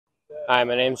Hi,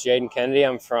 my name's Jaden Kennedy.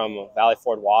 I'm from Valley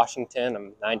Ford, Washington.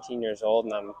 I'm 19 years old,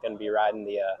 and I'm going to be riding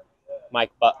the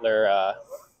Mike Butler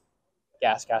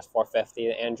Gas 450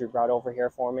 that Andrew brought over here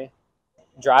for me.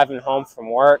 Driving home from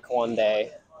work one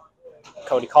day,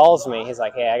 Cody calls me. He's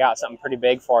like, "Hey, I got something pretty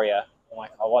big for you." I'm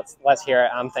like, "Oh, let's hear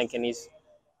it." I'm thinking he's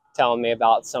telling me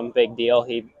about some big deal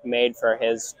he made for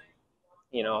his,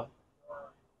 you know,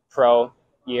 pro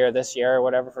year this year or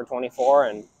whatever for 24,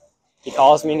 and he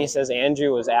calls me and he says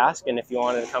Andrew was asking if you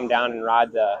wanted to come down and ride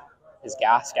his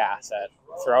gas at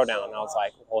Throwdown. And I was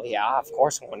like, well, yeah, of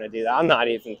course I want to do that. I'm not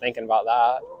even thinking about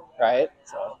that, right?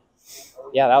 So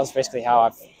yeah, that was basically how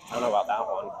I found out about that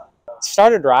one.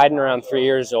 Started riding around 3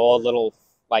 years old, little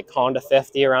like Honda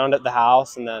 50 around at the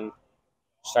house, and then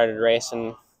started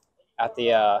racing at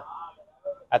the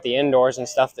indoors and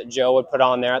stuff that Joe would put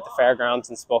on there at the fairgrounds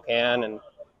in Spokane, and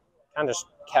kind of just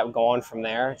kept going from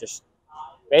there. Just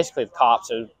basically the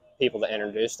cops are people that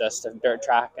introduced us to dirt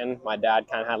tracking. My dad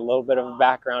kind of had a little bit of a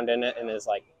background in it in his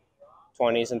like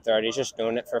 20s and 30s, just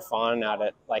doing it for fun out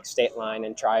at like State Line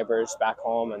and Tribers back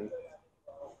home. And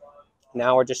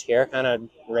now we're just here kind of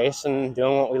racing,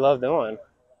 doing what we love doing.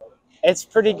 It's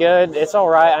pretty good. It's all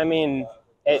right. I mean,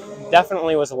 it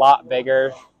definitely was a lot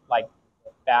bigger, like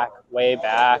way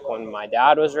back when my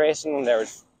dad was racing. There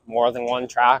was more than one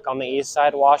track on the east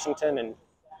side of Washington, and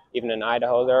even in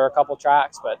Idaho there are a couple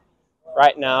tracks, but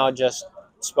right now just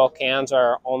Spokane's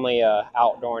our only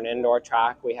outdoor and indoor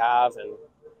track we have.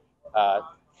 And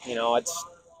you know,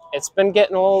 it's been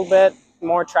getting a little bit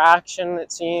more traction,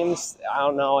 it seems. I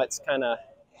don't know, it's kind of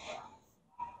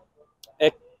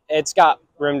it's got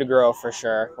room to grow for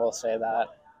sure, we'll say that.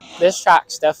 This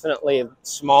track's definitely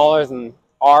smaller than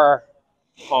our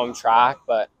home track,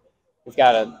 but we've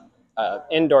got a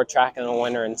indoor track in the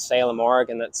winter in Salem,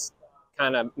 Oregon that's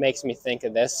kind of makes me think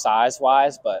of this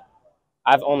size-wise, but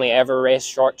I've only ever raced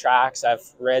short tracks. I've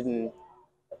ridden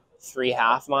 3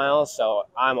 half miles, so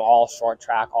I'm all short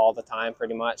track all the time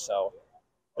pretty much, so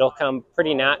it'll come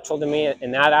pretty natural to me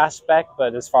in that aspect.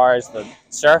 But as far as the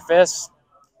surface,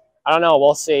 I don't know,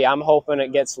 we'll see. I'm hoping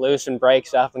it gets loose and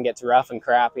breaks up and gets rough and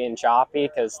crappy and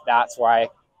choppy, because that's where I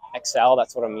excel.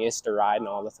 That's what I'm used to riding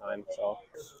all the time. So,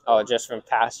 oh, just from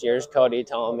past years, Cody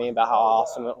telling me about how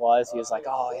awesome it was. He was like,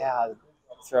 "Oh yeah,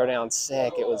 Throwdown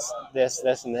sick. It was this,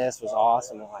 and this was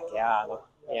awesome." I'm like, yeah,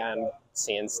 I'm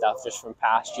seeing stuff just from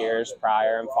past years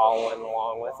prior and following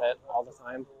along with it all the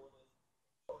time.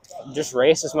 Just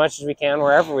race as much as we can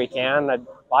wherever we can. I'd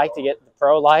like to get the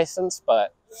pro license,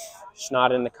 but it's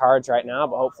not in the cards right now,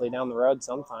 but hopefully down the road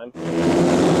sometime.